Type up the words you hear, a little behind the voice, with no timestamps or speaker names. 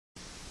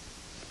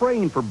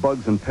Spraying for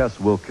bugs and pests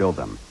will kill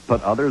them,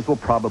 but others will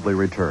probably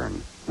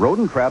return.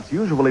 Rodent traps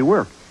usually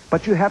work,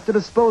 but you have to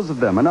dispose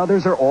of them, and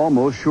others are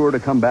almost sure to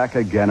come back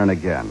again and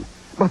again.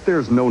 But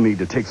there's no need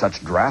to take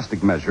such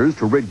drastic measures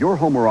to rid your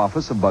home or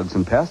office of bugs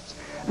and pests.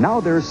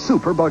 Now there's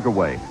Super Bug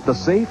Away, the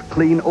safe,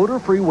 clean,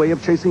 odor-free way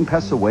of chasing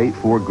pests away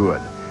for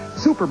good.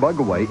 Super Bug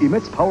Away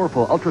emits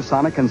powerful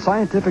ultrasonic and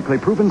scientifically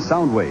proven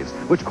sound waves,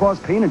 which cause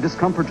pain and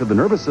discomfort to the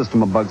nervous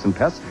system of bugs and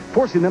pests,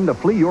 forcing them to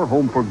flee your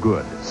home for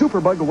good.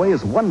 Super Bug Away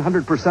is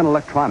 100%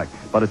 electronic,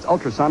 but its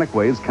ultrasonic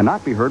waves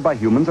cannot be heard by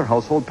humans or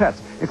household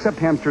pets, except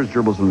hamsters,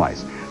 gerbils, and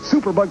mice.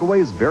 Super Bug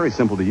Away is very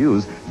simple to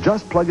use.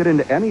 Just plug it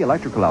into any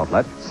electrical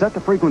outlet, set the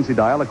frequency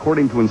dial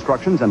according to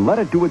instructions, and let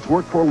it do its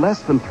work for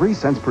less than 3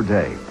 cents per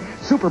day.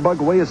 Super Bug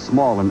Away is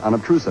small and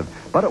unobtrusive,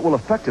 but it will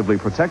effectively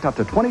protect up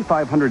to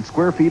 2,500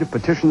 square feet of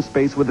petition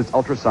space with its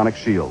ultrasonic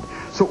shield.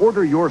 So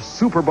order your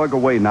Super Bug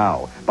Away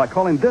now by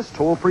calling this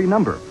toll-free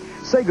number.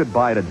 Say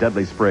goodbye to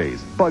deadly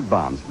sprays, bug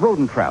bombs,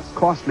 rodent traps,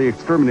 costly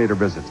exterminator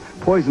visits,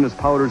 poisonous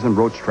powders, and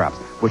roach traps,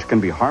 which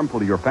can be harmful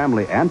to your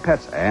family and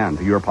pets and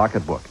to your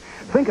pocketbook.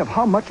 Think of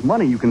how much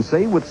money you can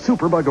save with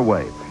Super Bug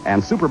Away.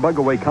 And Super Bug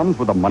Away comes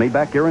with a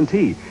money-back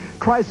guarantee.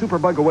 Try Super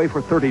Bug Away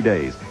for 30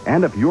 days,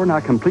 and if you're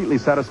not completely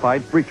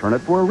satisfied, return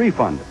it for a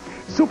refund.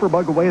 Super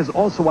Bug Away is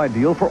also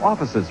ideal for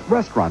offices,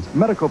 restaurants,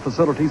 medical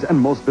facilities, and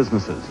most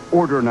businesses.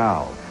 Order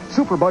now.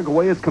 Super Bug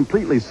Away is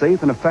completely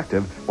safe and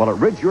effective while it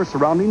rids your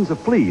surroundings of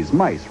fleas,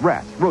 mice,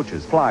 rats,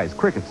 roaches, flies,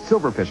 crickets,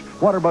 silverfish,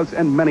 water bugs,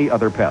 and many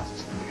other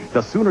pests.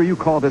 The sooner you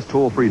call this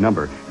toll-free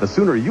number, the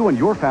sooner you and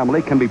your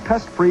family can be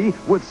pest-free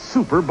with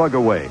Super Bug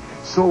Away.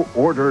 So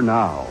order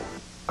now.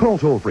 Call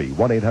toll-free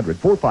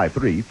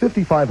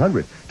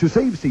 1-800-453-5500. To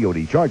save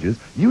COD charges,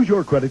 use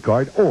your credit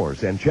card or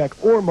send check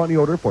or money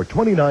order for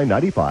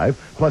 $29.95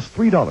 plus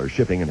 $3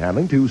 shipping and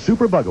handling to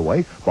Super Bug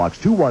Away, Box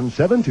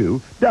 2172,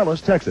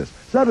 Dallas, Texas.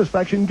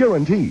 Satisfaction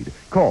guaranteed.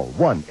 Call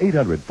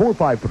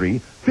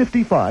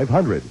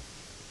 1-800-453-5500.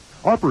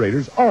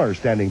 Operators are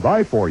standing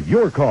by for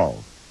your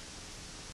call.